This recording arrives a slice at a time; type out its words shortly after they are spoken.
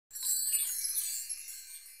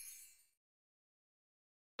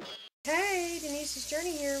Denise's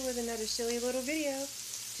Journey here with another silly little video.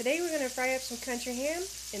 Today we're going to fry up some country ham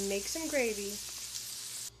and make some gravy.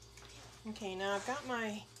 Okay, now I've got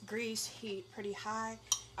my grease heat pretty high.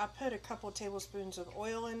 I put a couple tablespoons of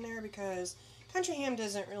oil in there because country ham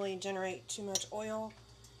doesn't really generate too much oil.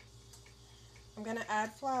 I'm going to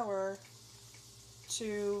add flour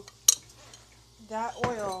to that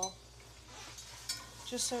oil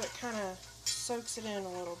just so it kind of soaks it in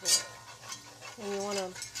a little bit. And you want to,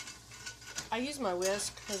 I use my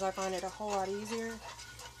whisk because I find it a whole lot easier.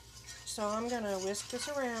 So I'm going to whisk this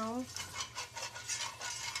around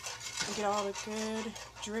and get all the good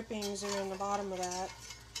drippings that are in the bottom of that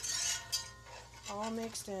all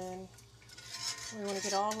mixed in. We want to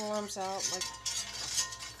get all the lumps out, like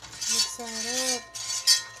mix that up.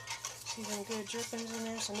 See some good drippings in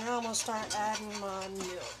there. So now I'm going to start adding my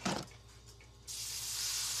milk.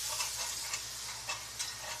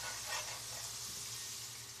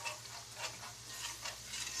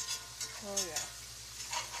 Oh yeah.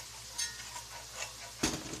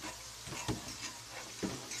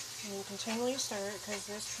 And you continually stir it because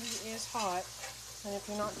this heat is hot, and if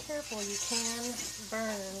you're not careful you can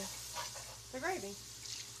burn the gravy.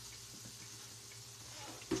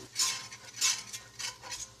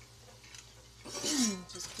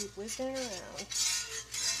 Just keep whisking it around.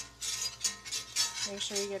 Make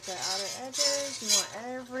sure you get the outer edges. You want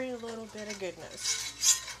every little bit of goodness.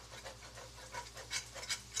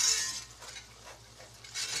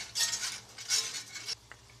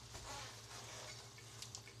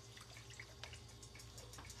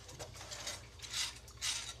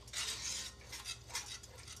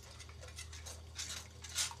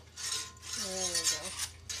 There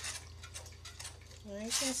we go.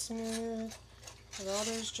 Nice and smooth with all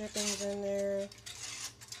those drippings in there.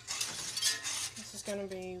 This is going to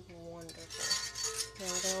be wonderful.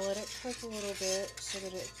 Now we're going to let it cook a little bit so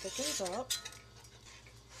that it thickens up.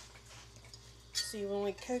 See, when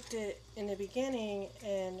we cooked it in the beginning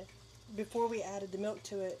and before we added the milk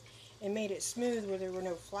to it, it made it smooth where there were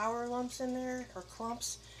no flour lumps in there or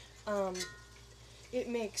clumps. It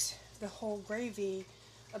makes the whole gravy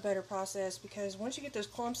a better process because once you get those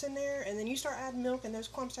clumps in there and then you start adding milk and those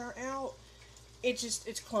clumps aren't out, it's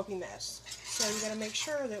a clumpy mess. So you got to make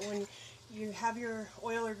sure that when you have your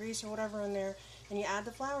oil or grease or whatever in there and you add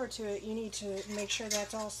the flour to it, you need to make sure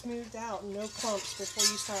that's all smoothed out and no clumps before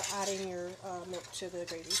you start adding your milk to the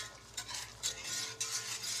gravy.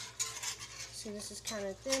 See, this is kind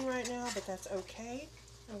of thin right now, but that's okay.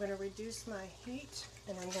 I'm going to reduce my heat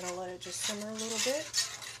and I'm going to let it just simmer a little bit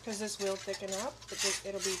because this will thicken up, but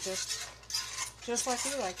it'll be just like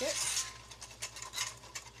we like it.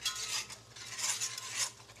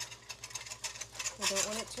 We don't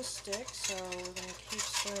want it to stick, so we're going to keep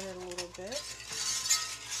stirring it a little bit.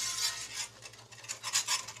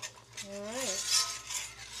 Alright.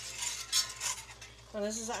 Now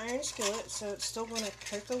this is an iron skillet, so it's still going to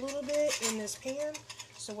cook a little bit in this pan.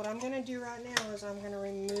 So what I'm going to do right now is I'm going to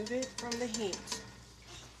remove it from the heat.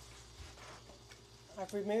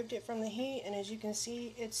 I've removed it from the heat, and as you can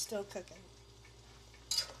see, it's still cooking.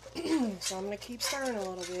 So I'm going to keep stirring a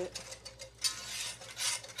little bit.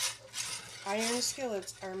 Iron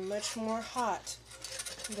skillets are much more hot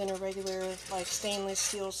than a regular, like, stainless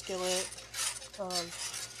steel skillet.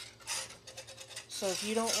 So if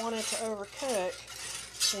you don't want it to overcook,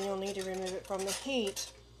 then you'll need to remove it from the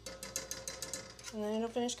heat, and then it'll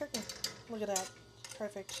finish cooking. Look at that.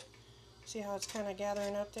 Perfect. See how it's kind of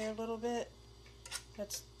gathering up there a little bit?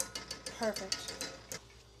 That's perfect.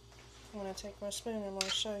 I'm going to take my spoon and I'm going to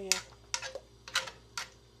show you.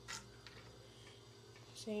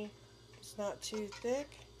 See? It's not too thick,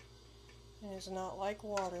 and it's not like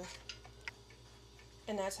water.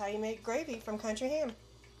 And that's how you make gravy from country ham.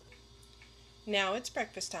 Now it's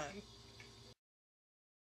breakfast time.